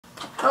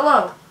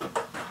Hello,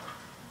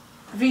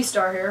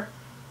 V-Star here.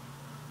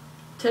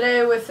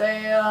 Today with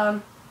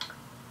a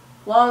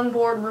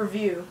longboard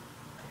review.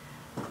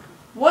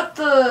 What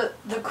the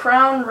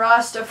Krown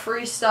Rasta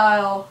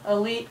Freestyle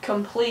Elite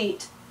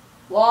Complete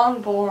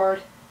longboard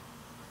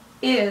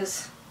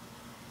is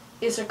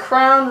a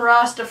Krown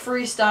Rasta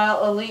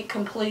Freestyle Elite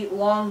Complete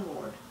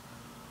longboard.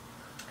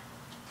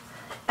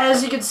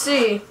 As you can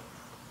see,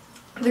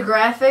 the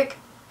graphic,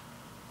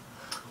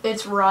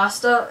 it's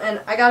Rasta,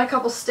 and I got a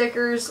couple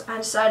stickers. I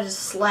decided to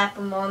slap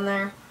them on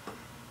there.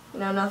 You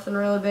know, nothing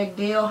really big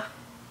deal.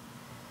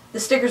 The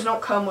stickers don't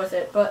come with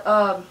it, but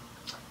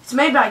it's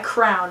made by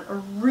Krown, a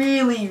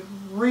really,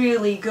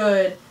 really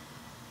good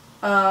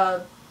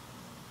brand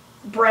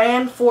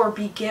for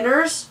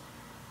beginners.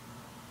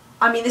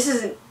 I mean, this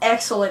is an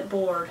excellent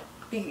board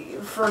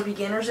for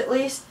beginners, at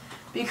least,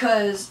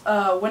 because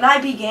when I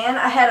began,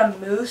 I had a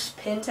moose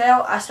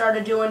pintail. I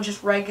started doing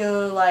just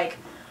regular, like,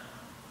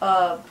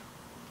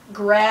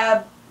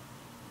 grab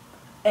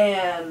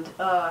and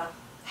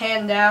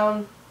hand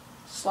down,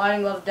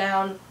 sliding glove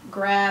down,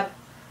 grab,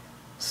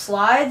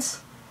 slides.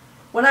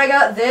 When I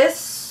got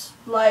this,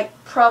 like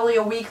probably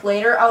a week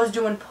later, I was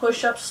doing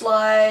push-up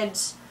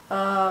slides,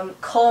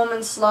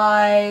 Coleman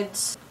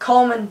slides,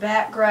 Coleman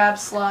back grab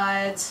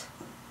slides,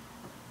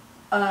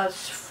 a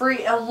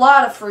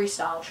lot of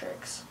freestyle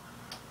tricks.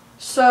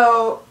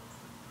 So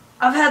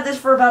I've had this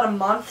for about a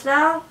month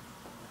now.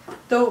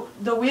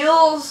 The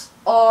wheels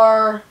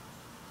are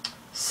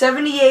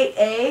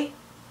 78A,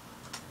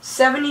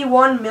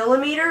 71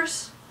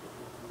 millimeters.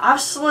 I've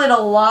slid a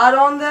lot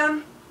on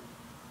them,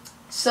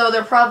 so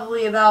they're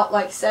probably about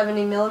like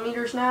 70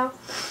 millimeters now,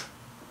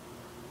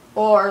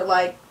 or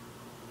like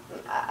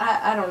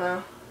I don't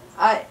know.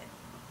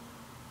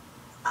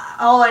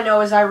 All I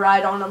know is I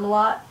ride on them a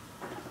lot.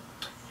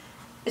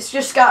 It's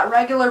just got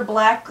regular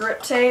black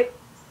grip tape.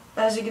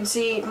 As you can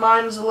see,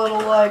 mine's a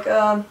little like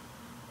I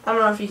don't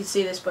know if you can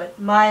see this, but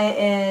mine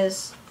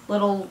is a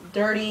little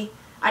dirty.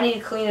 I need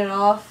to clean it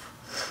off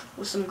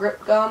with some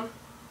grip gum.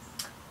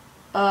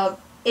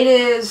 It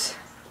is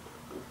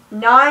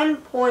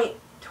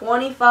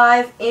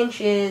 9.25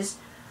 inches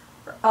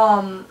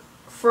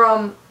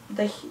from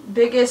the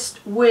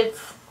biggest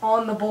width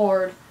on the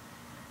board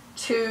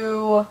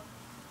to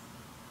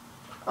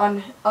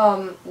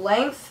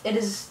length. It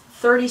is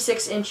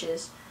 36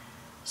 inches.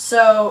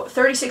 So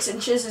 36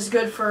 inches is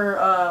good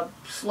for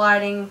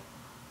sliding.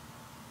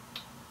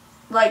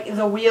 Like,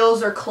 the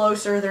wheels are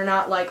closer, they're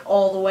not like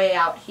all the way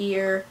out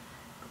here.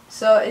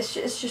 So it's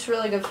just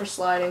really good for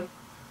sliding.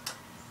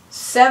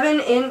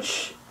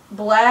 7-inch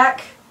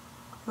black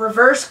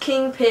reverse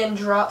kingpin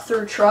drop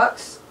through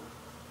trucks.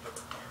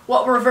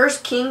 What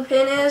reverse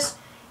kingpin is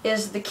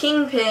the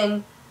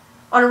kingpin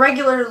on a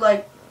regular,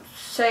 like,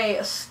 say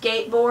a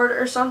skateboard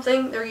or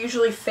something, they're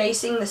usually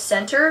facing the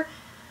center,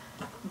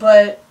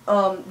 but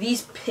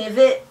these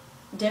pivot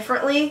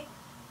differently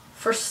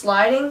for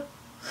sliding.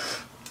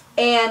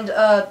 And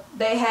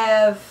they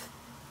have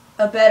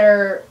a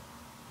better,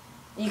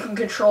 you can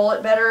control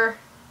it better.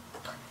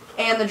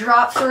 And the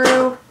drop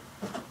through,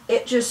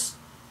 it just,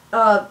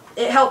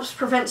 it helps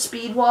prevent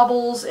speed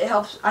wobbles.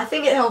 I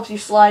think it helps you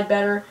slide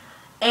better.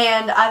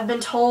 And I've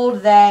been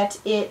told that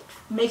it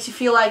makes you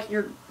feel like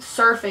you're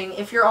surfing.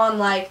 If you're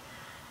on a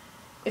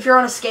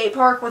skate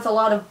park with a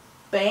lot of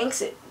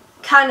banks,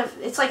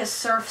 it's like a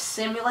surf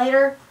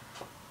simulator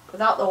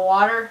without the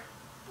water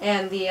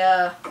and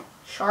the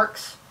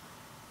sharks.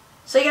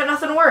 So you got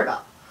nothing to worry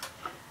about.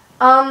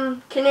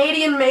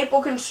 Canadian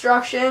maple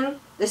construction.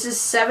 This is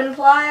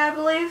 7-ply, I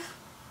believe.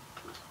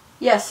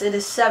 Yes, it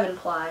is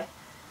 7-ply.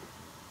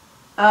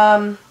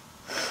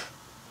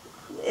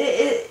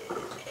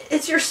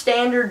 It's your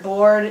standard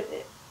board.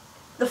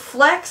 The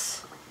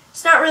flex,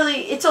 it's not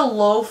really, it's a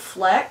low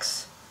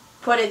flex,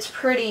 but it's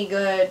pretty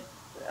good.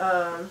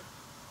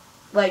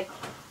 Like,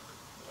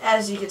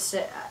 as you could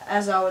say,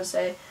 as I would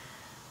say.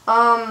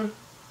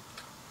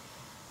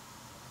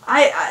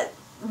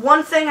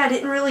 One thing I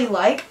didn't really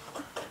like,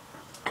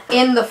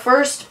 in the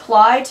first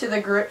ply to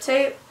the grip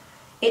tape,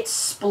 it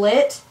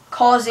split,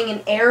 causing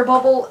an air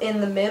bubble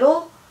in the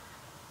middle.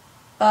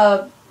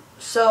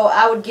 So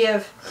I would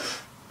give,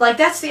 like,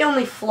 that's the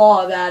only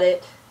flaw about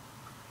it.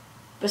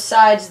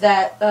 Besides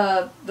that,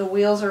 the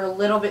wheels are a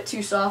little bit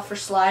too soft for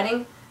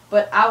sliding,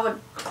 but I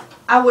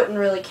wouldn't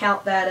really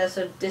count that as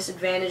a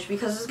disadvantage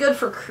because it's good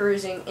for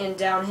cruising in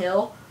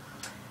downhill.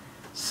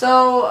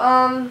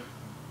 So,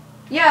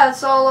 yeah,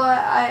 that's all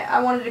I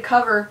wanted to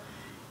cover.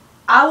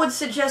 I would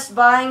suggest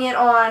buying it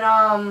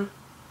on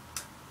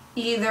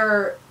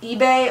either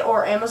eBay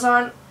or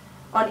Amazon.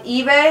 On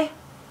eBay,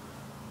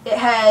 it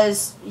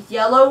has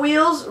yellow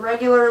wheels,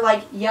 regular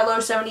like yellow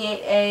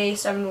 78A,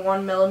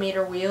 71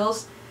 millimeter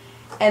wheels.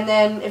 And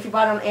then if you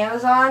buy it on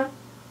Amazon,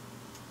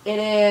 it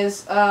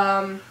is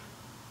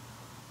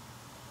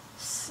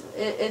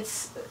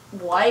it's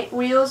white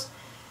wheels.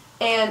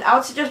 And I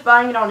would suggest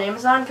buying it on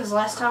Amazon because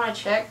last time I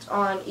checked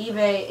on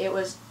eBay, it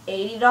was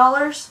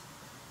 $80.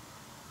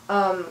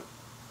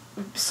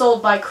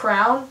 Sold by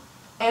Krown.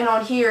 And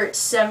on here, it's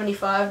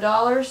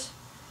 $75.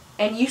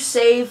 and you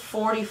save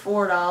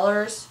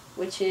 $44,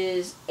 which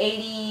is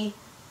 80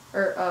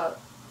 or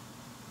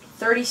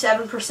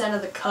 37%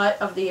 of the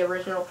cut of the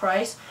original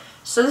price.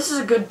 So this is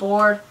a good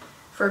board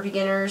for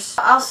beginners.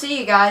 I'll see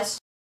you guys.